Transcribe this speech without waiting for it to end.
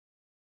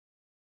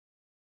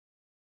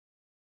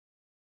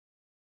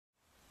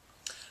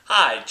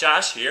Hi,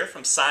 Josh here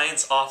from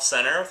Science Off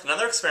Center with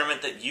another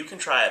experiment that you can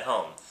try at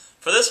home.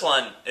 For this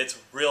one,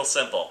 it's real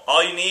simple.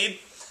 All you need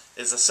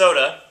is a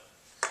soda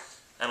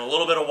and a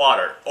little bit of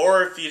water.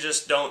 Or if you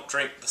just don't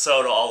drink the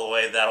soda all the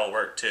way, that'll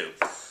work too.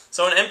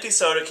 So an empty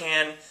soda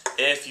can,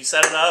 if you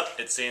set it up,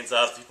 it stands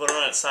up. If you put it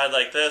on its side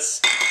like this,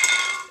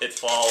 it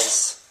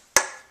falls,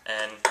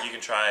 and you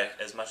can try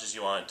as much as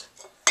you want,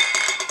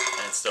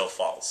 and it still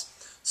falls.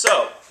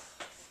 So,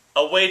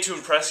 a way to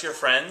impress your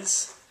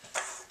friends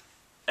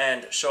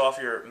and show off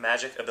your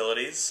magic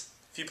abilities,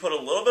 if you put a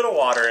little bit of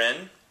water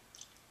in,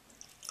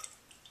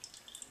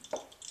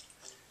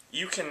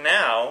 you can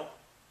now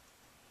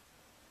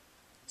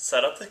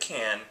set up the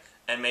can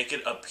and make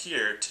it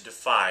appear to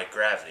defy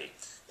gravity.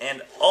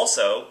 And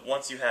also,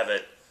 once you have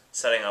it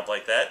setting up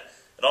like that,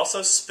 it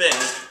also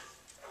spins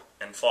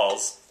and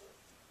falls.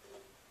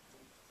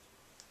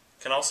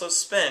 It can also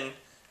spin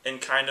in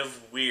kind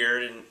of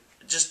weird and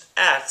just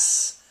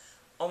acts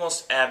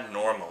almost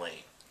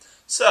abnormally.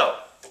 So,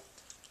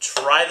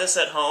 try this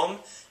at home,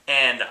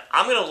 and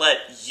I'm going to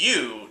let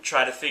you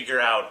try to figure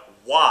out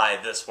why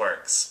this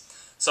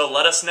works. So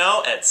let us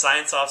know at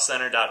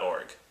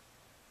scienceoffcenter.org.